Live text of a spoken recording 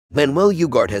Manuel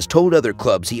Ugarte has told other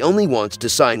clubs he only wants to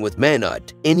sign with Man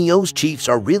Utd. Ineos chiefs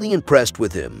are really impressed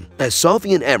with him, as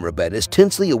Sofyan Amrabat is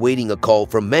tensely awaiting a call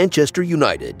from Manchester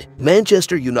United.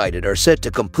 Manchester United are set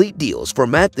to complete deals for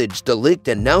Man Utd De Ligt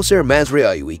and Noussair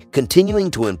Mazraoui,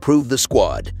 continuing to improve the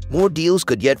squad. More deals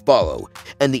could yet follow,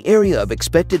 and the area of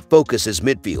expected focus is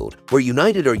midfield, where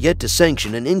United are yet to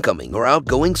sanction an incoming or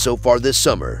outgoing so far this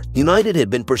summer. United had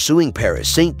been pursuing Paris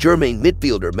Saint-Germain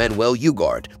midfielder Manuel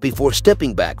Ugarte before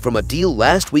stepping back from a deal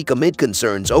last week amid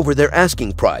concerns over their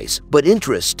asking price, but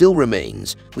interest still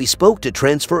remains. We spoke to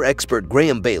transfer expert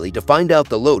Graham Bailey to find out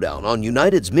the lowdown on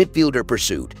United's midfielder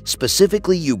pursuit,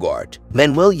 specifically Ugarte.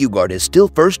 Manuel Ugarte is still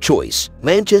first choice.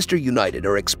 Manchester United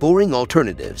are exploring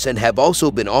alternatives and have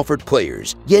also been offered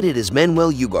players, yet it is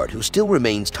Manuel Ugarte who still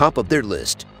remains top of their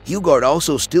list. Ugarte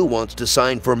also still wants to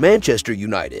sign for Manchester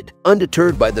United,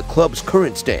 undeterred by the club's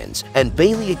current stance, and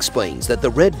Bailey explains that the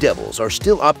Red Devils are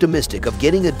still optimistic of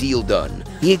getting a deal done.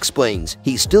 He explains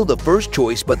he's still the first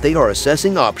choice, but they are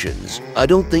assessing options. I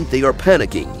don't think they are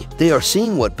panicking. They are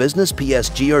seeing what business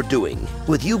PSG are doing.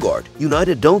 With Ugarte,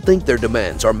 United don't think their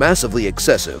demands are massively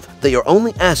excessive. They are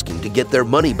only asking to get their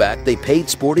money back they paid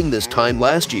Sporting this time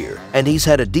last year, and he's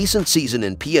had a decent season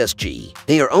in PSG.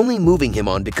 They are only moving him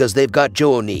on because they've got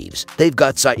Joe O'Neill. They've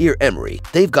got Zaire Emery,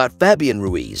 they've got Fabian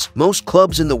Ruiz. Most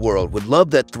clubs in the world would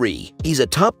love that three. He's a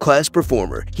top-class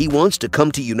performer. He wants to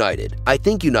come to United. I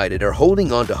think United are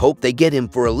holding on to hope they get him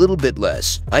for a little bit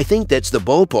less. I think that's the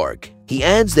ballpark. He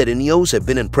adds that Ineos have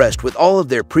been impressed with all of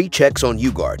their pre-checks on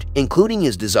Ugarte, including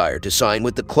his desire to sign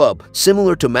with the club,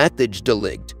 similar to Man Utd De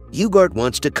Ligt. Ugarte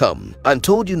wants to come. I'm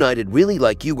told United really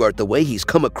like Ugarte the way he's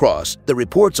come across, the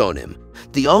reports on him.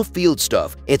 The off-field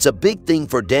stuff, it's a big thing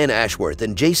for Dan Ashworth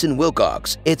and Jason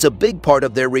Wilcox. It's a big part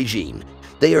of their regime.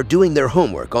 They are doing their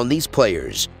homework on these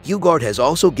players. Ugarte has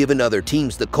also given other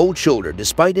teams the cold shoulder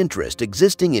despite interest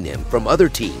existing in him from other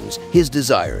teams. His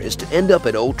desire is to end up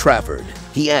at Old Trafford.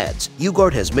 He adds,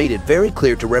 Ugarte has made it very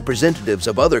clear to representatives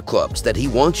of other clubs that he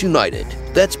wants United.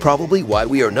 That's probably why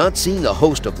we are not seeing a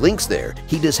host of links there.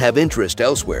 He does have interest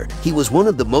elsewhere. He was one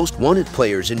of the most wanted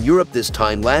players in Europe this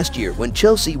time last year when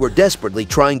Chelsea were desperately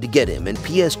trying to get him and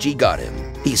PSG got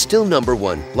him. He's still number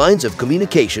one. Lines of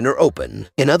communication are open.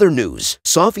 In other news,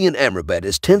 Sofyan Amrabat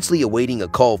is tensely awaiting a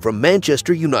call from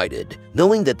Manchester United.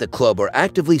 Knowing that the club are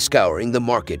actively scouring the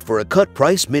market for a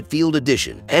cut-price midfield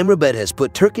addition, Amrabat has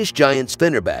put Turkish giants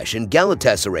Fenerbahce and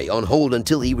Galatasaray on hold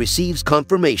until he receives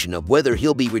confirmation of whether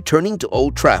he'll be returning to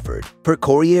Old Trafford. Per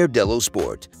Corriere dello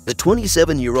Sport, the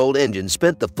 27-year-old engine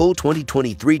spent the full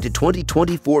 2023 to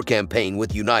 2024 campaign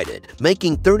with United,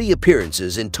 making 30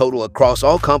 appearances in total across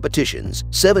all competitions,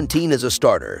 17 as a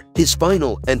starter. His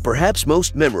final, and perhaps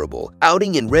most memorable,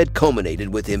 outing in red culminated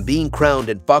with him being crowned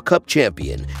an FA Cup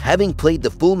champion, having played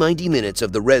the full 90 minutes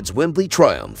of the Reds' Wembley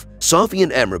triumph.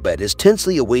 Sofyan Amrabat is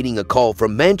tensely awaiting a call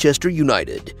from Manchester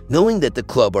United. Knowing that the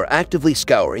club are actively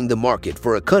scouring the market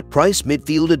for a cut-price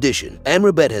midfield addition,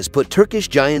 Amrabat has put Turkish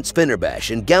giants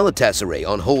Fenerbahce and Galatasaray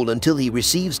on hold until he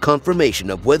receives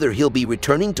confirmation of whether he'll be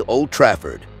returning to Old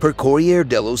Trafford. Per Corriere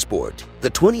dello Sport, the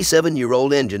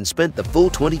 27-year-old engine spent the full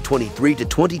 2023 to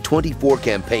 2024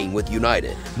 campaign with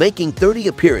United, making 30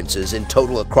 appearances in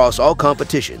total across all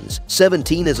competitions,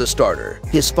 17 as a starter.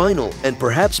 His final, and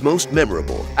perhaps most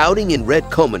memorable, outing in red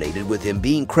culminated with him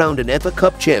being crowned an FA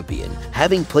Cup champion,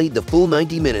 having played the full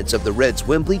 90 minutes of the Reds'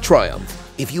 Wembley triumph.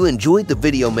 If you enjoyed the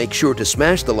video, make sure to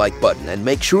smash the like button and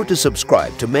make sure to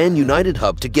subscribe to Man United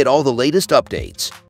Hub to get all the latest updates.